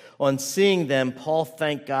us. On seeing them, Paul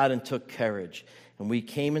thanked God and took courage. And we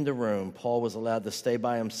came into Rome. Paul was allowed to stay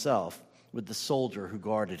by himself with the soldier who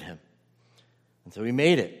guarded him. And so he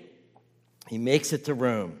made it. He makes it to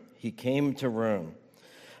Rome. He came to Rome.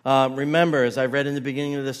 Remember, as I read in the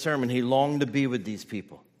beginning of the sermon, he longed to be with these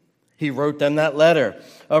people. He wrote them that letter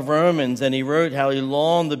of Romans, and he wrote how he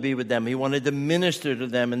longed to be with them. He wanted to minister to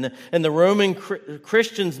them. And the Roman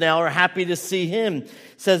Christians now are happy to see him. It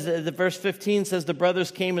says, the verse 15 says, the brothers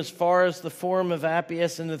came as far as the Forum of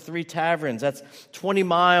Appius and the 3 taverns. That's 20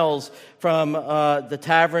 miles from the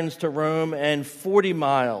taverns to Rome and 40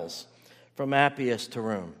 miles from Appius to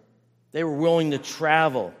Rome. They were willing to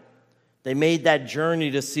travel. They made that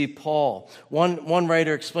journey to see Paul. One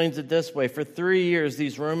writer explains it this way. For 3 years,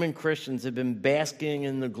 these Roman Christians have been basking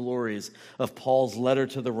in the glories of Paul's letter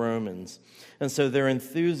to the Romans. And so their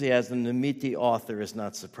enthusiasm to meet the author is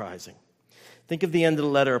not surprising. Think of the end of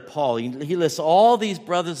the letter of Paul. He lists all these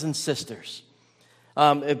brothers and sisters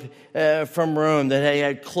from Rome that he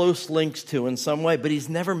had close links to in some way, but he's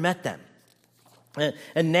never met them.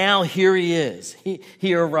 And now here he is.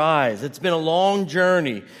 He arrives. It's been a long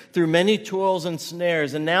journey through many toils and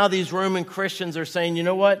snares. And now these Roman Christians are saying, you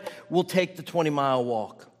know what? We'll take the 20-mile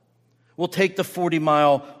walk. We'll take the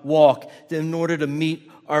 40-mile walk in order to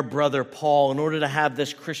meet our brother Paul, in order to have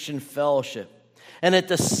this Christian fellowship. And at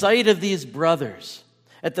the sight of these brothers,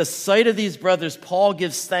 Paul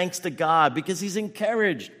gives thanks to God because he's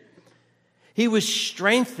encouraged. He was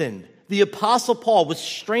strengthened. The Apostle Paul was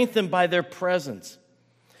strengthened by their presence.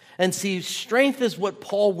 And see, strength is what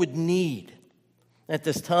Paul would need at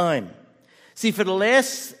this time. See, for the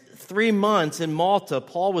last 3 months in Malta,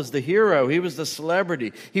 Paul was the hero. He was the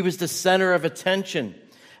celebrity. He was the center of attention.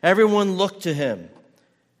 Everyone looked to him.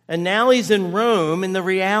 And now he's in Rome, and the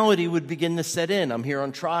reality would begin to set in. I'm here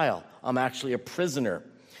on trial. I'm actually a prisoner.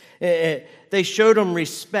 They showed him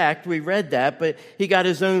respect. We read that, but he got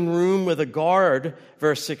his own room with a guard,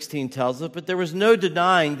 verse 16 tells us. But there was no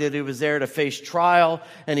denying that he was there to face trial,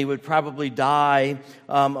 and he would probably die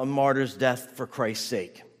a martyr's death for Christ's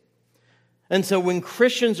sake. And so when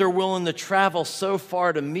Christians are willing to travel so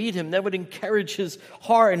far to meet him, that would encourage his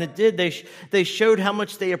heart, and it did. They showed how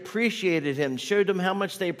much they appreciated him, showed him how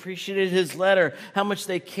much they appreciated his letter, how much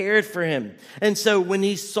they cared for him. And so when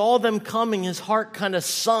he saw them coming, his heart kind of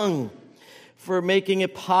sung for making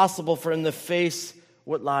it possible for him to face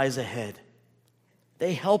what lies ahead.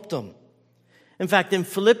 They helped him. In fact, in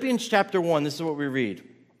Philippians chapter 1, this is what we read.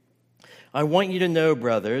 I want you to know,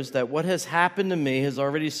 brothers, that what has happened to me has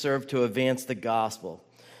already served to advance the gospel,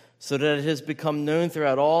 so that it has become known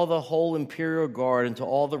throughout all the whole imperial guard and to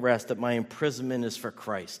all the rest that my imprisonment is for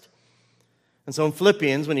Christ. And so in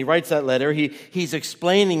Philippians, when he writes that letter, he's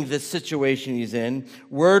explaining the situation he's in.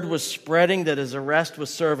 Word was spreading that his arrest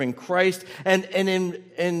was serving Christ. And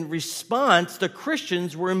in response, the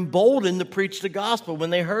Christians were emboldened to preach the gospel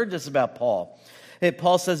when they heard this about Paul.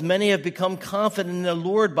 Paul says, many have become confident in the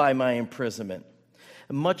Lord by my imprisonment,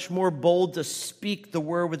 and much more bold to speak the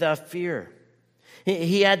word without fear.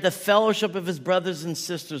 He had the fellowship of his brothers and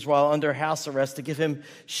sisters while under house arrest to give him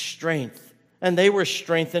strength, and they were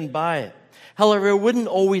strengthened by it. However, it wouldn't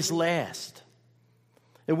always last.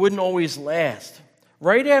 It wouldn't always last.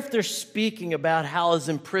 Right after speaking about how his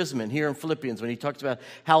imprisonment, here in Philippians, when he talks about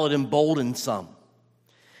how it emboldened some,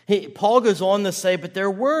 Paul goes on to say, but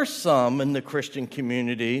there were some in the Christian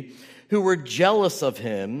community who were jealous of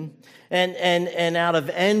him, and out of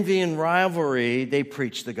envy and rivalry, they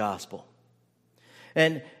preached the gospel.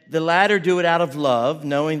 And the latter do it out of love,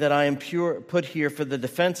 knowing that I am put here for the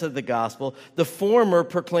defense of the gospel. The former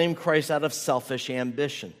proclaim Christ out of selfish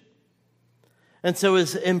ambition. And so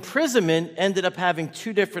his imprisonment ended up having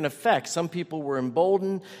 2 different effects. Some people were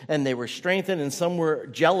emboldened and they were strengthened, and some were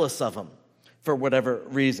jealous of him for whatever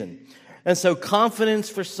reason. And so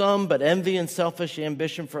confidence for some, but envy and selfish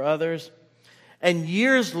ambition for others. And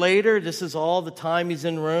years later, this is all the time he's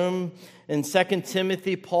in Rome. In 2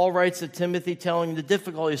 Timothy, Paul writes to Timothy telling the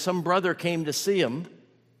difficulty. Some brother came to see him,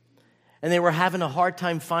 and they were having a hard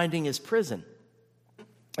time finding his prison.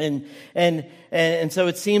 And so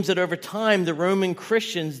it seems that over time, the Roman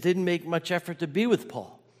Christians didn't make much effort to be with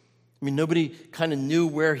Paul. I mean, nobody kind of knew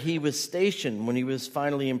where he was stationed when he was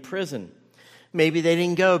finally in prison. Maybe they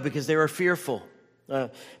didn't go because they were fearful.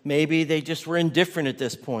 Maybe they just were indifferent at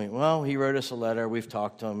this point. Well, he wrote us a letter. We've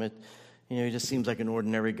talked to him. He just seems like an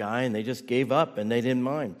ordinary guy, and they just gave up, and they didn't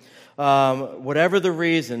mind. Whatever the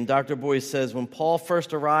reason, Dr. Boyce says, when Paul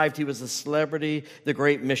first arrived, he was a celebrity, the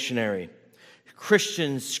great missionary.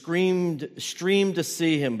 Christians streamed to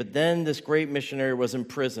see him, but then this great missionary was in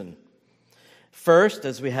prison. First,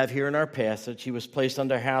 as we have here in our passage, he was placed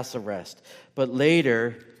under house arrest, but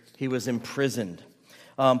later he was imprisoned.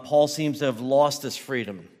 Paul seems to have lost his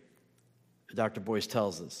freedom, Dr. Boyce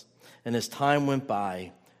tells us. And as time went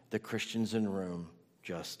by, the Christians in Rome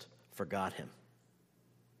just forgot him.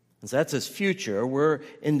 And so that's his future. We're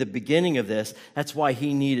in the beginning of this. That's why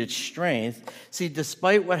he needed strength. See,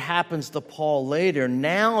 despite what happens to Paul later,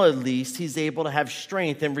 now at least he's able to have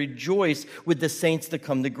strength and rejoice with the saints that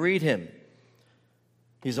come to greet him.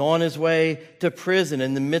 He's on his way to prison.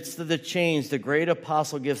 In the midst of the chains, the great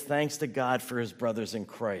apostle gives thanks to God for his brothers in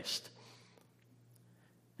Christ.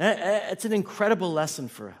 It's an incredible lesson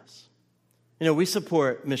for us. You know, we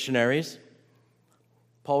support missionaries.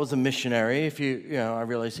 Paul was a missionary. I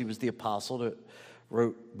realize he was the apostle that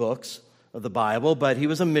wrote books of the Bible, but he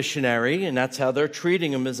was a missionary, and that's how they're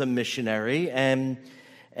treating him, as a missionary, and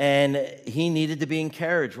he needed to be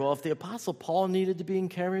encouraged. Well, if the apostle Paul needed to be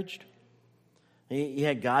encouraged, he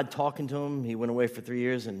had God talking to him. He went away for 3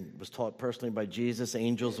 years and was taught personally by Jesus.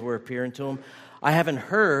 Angels were appearing to him. I haven't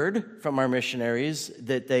heard from our missionaries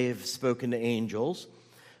that they've spoken to angels.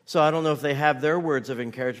 So I don't know if they have their words of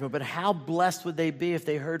encouragement, but how blessed would they be if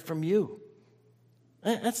they heard from you?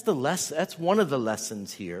 That's one of the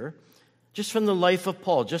lessons here. Just from the life of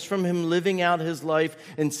Paul, just from him living out his life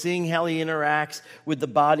and seeing how he interacts with the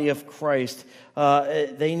body of Christ,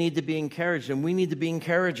 they need to be encouraged, and we need to be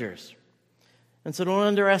encouragers. And so don't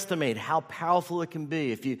underestimate how powerful it can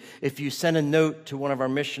be if you send a note to one of our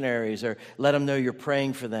missionaries, or let them know you're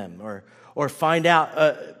praying for them, or find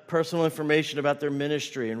out personal information about their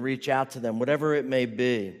ministry and reach out to them, whatever it may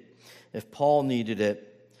be. If Paul needed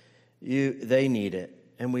it, they need it,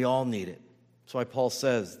 and we all need it. That's why Paul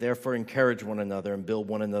says, therefore encourage one another and build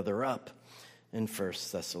one another up in 1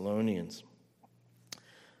 Thessalonians.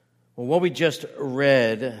 Well, what we just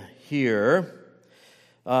read here,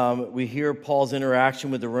 we hear Paul's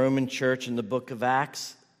interaction with the Roman church in the book of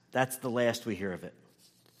Acts. That's the last we hear of it.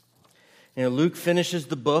 Luke finishes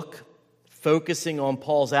the book focusing on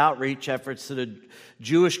Paul's outreach efforts to the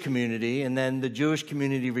Jewish community, and then the Jewish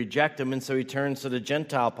community reject him, and so he turns to the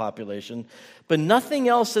Gentile population. But nothing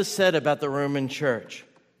else is said about the Roman church.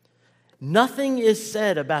 Nothing is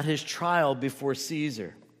said about his trial before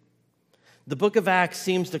Caesar. The book of Acts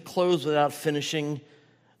seems to close without finishing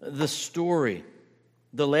the story.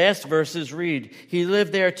 The last verses read, "He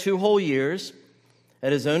lived there 2 whole years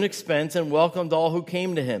at his own expense and welcomed all who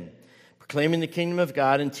came to him, proclaiming the kingdom of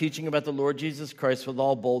God and teaching about the Lord Jesus Christ with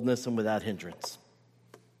all boldness and without hindrance."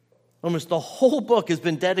 Almost the whole book has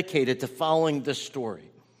been dedicated to following this story.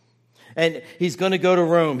 And he's going to go to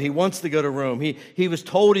Rome. He wants to go to Rome. He was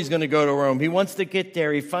told he's going to go to Rome. He wants to get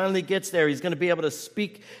there. He finally gets there. He's going to be able to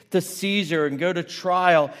speak to Caesar and go to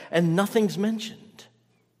trial, and nothing's mentioned.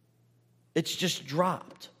 It's just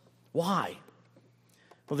dropped. Why?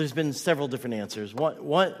 Well, there's been several different answers. One,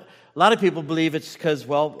 a lot of people believe it's because,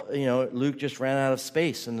 Luke just ran out of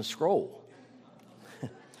space in the scroll.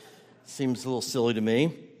 Seems a little silly to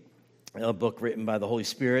me. A book written by the Holy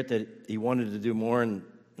Spirit that he wanted to do more, and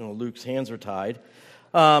Luke's hands were tied.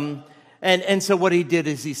 And so what he did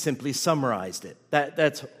is he simply summarized it.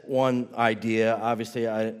 That's one idea. Obviously,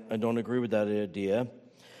 I don't agree with that idea.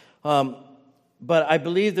 But I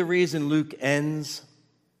believe the reason Luke ends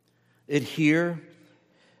it here,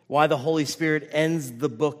 why the Holy Spirit ends the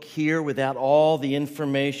book here without all the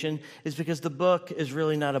information, is because the book is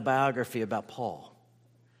really not a biography about Paul.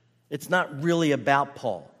 It's not really about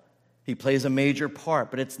Paul. He plays a major part,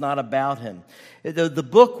 but it's not about him. The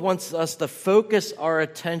book wants us to focus our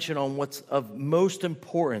attention on what's of most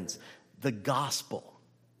importance, the gospel,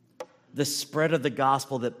 the spread of the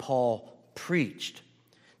gospel that Paul preached.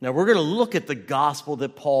 Now, we're going to look at the gospel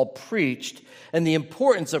that Paul preached and the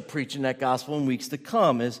importance of preaching that gospel in weeks to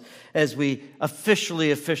come as we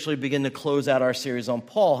officially begin to close out our series on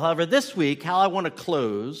Paul. However, this week, how I want to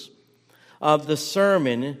close the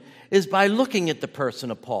sermon is by looking at the person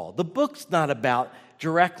of Paul. The book's not about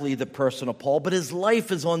directly the person of Paul, but his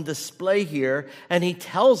life is on display here, and he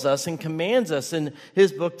tells us and commands us in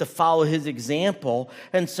his book to follow his example.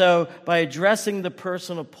 And so by addressing the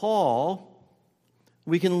person of Paul,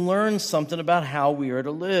 we can learn something about how we are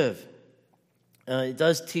to live. It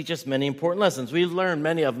does teach us many important lessons. We've learned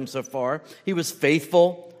many of them so far. He was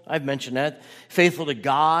faithful. I've mentioned that. Faithful to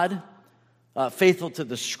God. Faithful to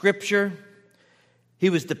the Scripture. He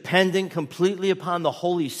was dependent completely upon the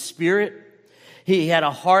Holy Spirit. He had a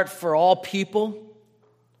heart for all people.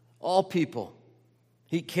 All people.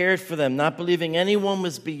 He cared for them, not believing anyone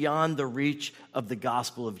was beyond the reach of the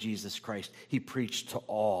gospel of Jesus Christ. He preached to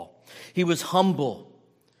all. He was humble.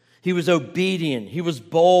 He was obedient. He was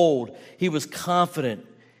bold. He was confident.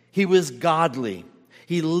 He was godly.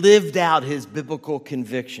 He lived out his biblical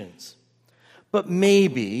convictions. But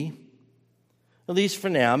maybe, at least for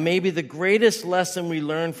now, maybe the greatest lesson we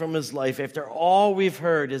learn from his life after all we've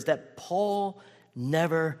heard is that Paul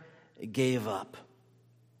never gave up.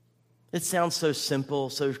 It sounds so simple,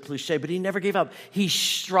 so cliche, but he never gave up. He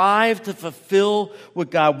strived to fulfill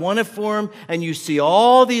what God wanted for him, and you see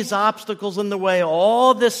all these obstacles in the way,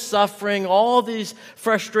 all this suffering, all these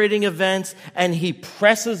frustrating events, and he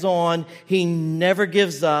presses on. He never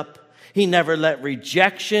gives up. He never let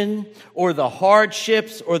rejection or the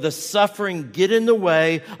hardships or the suffering get in the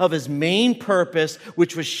way of his main purpose,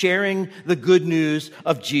 which was sharing the good news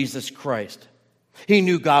of Jesus Christ. He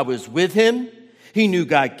knew God was with him. He knew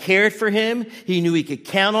God cared for him. He knew he could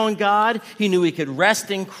count on God. He knew he could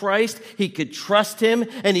rest in Christ. He could trust him.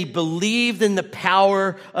 And he believed in the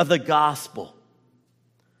power of the gospel.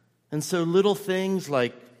 And so little things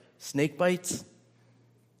like snake bites,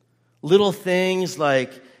 little things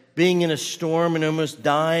like being in a storm and almost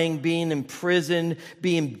dying, being in prison,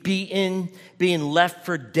 being beaten, being left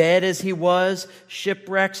for dead as he was,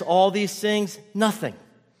 shipwrecks, all these things, nothing.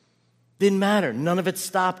 Didn't matter. None of it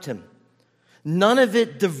stopped him. None of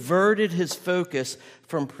it diverted his focus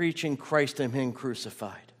from preaching Christ and him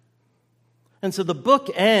crucified. And so the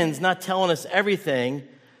book ends not telling us everything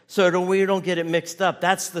so that we don't get it mixed up.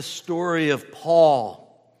 That's the story of Paul.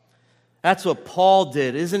 That's what Paul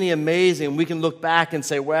did. Isn't he amazing? We can look back and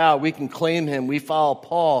say, wow, we can claim him. We follow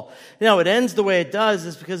Paul. You know, it ends the way it does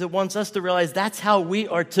is because it wants us to realize that's how we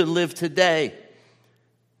are to live today.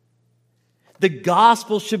 The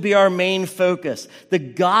gospel should be our main focus. The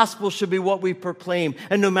gospel should be what we proclaim.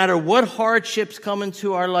 And no matter what hardships come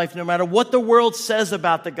into our life, no matter what the world says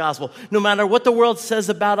about the gospel, no matter what the world says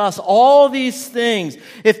about us, all these things,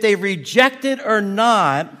 if they reject it or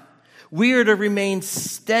not, we are to remain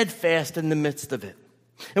steadfast in the midst of it.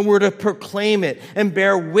 And we're to proclaim it and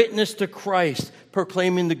bear witness to Christ,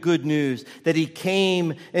 proclaiming the good news that he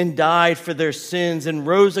came and died for their sins and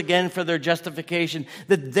rose again for their justification,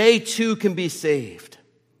 that they too can be saved.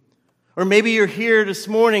 Or maybe you're here this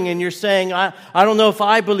morning and you're saying, I don't know if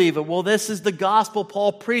I believe it. Well, this is the gospel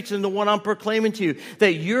Paul preached and the one I'm proclaiming to you,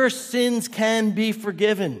 that your sins can be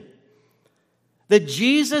forgiven. That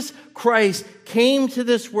Jesus Christ came to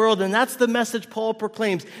this world, and that's the message Paul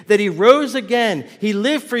proclaims, that he rose again. He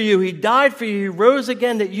lived for you. He died for you. He rose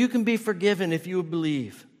again, that you can be forgiven if you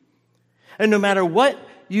believe. And no matter what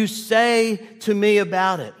you say to me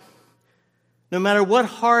about it, no matter what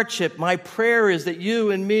hardship, my prayer is that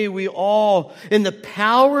you and me, we all, in the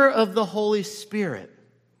power of the Holy Spirit,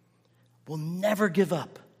 will never give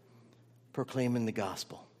up proclaiming the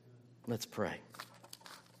gospel. Let's pray.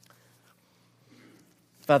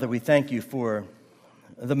 Father, we thank you for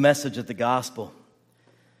the message of the gospel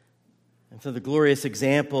and for the glorious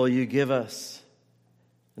example you give us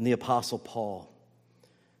in the Apostle Paul.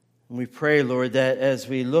 And we pray, Lord, that as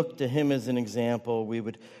we look to him as an example, we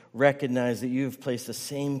would recognize that you have placed the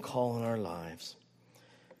same call in our lives.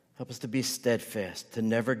 Help us to be steadfast, to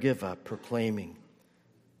never give up proclaiming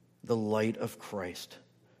the light of Christ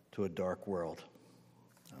to a dark world.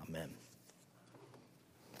 Amen.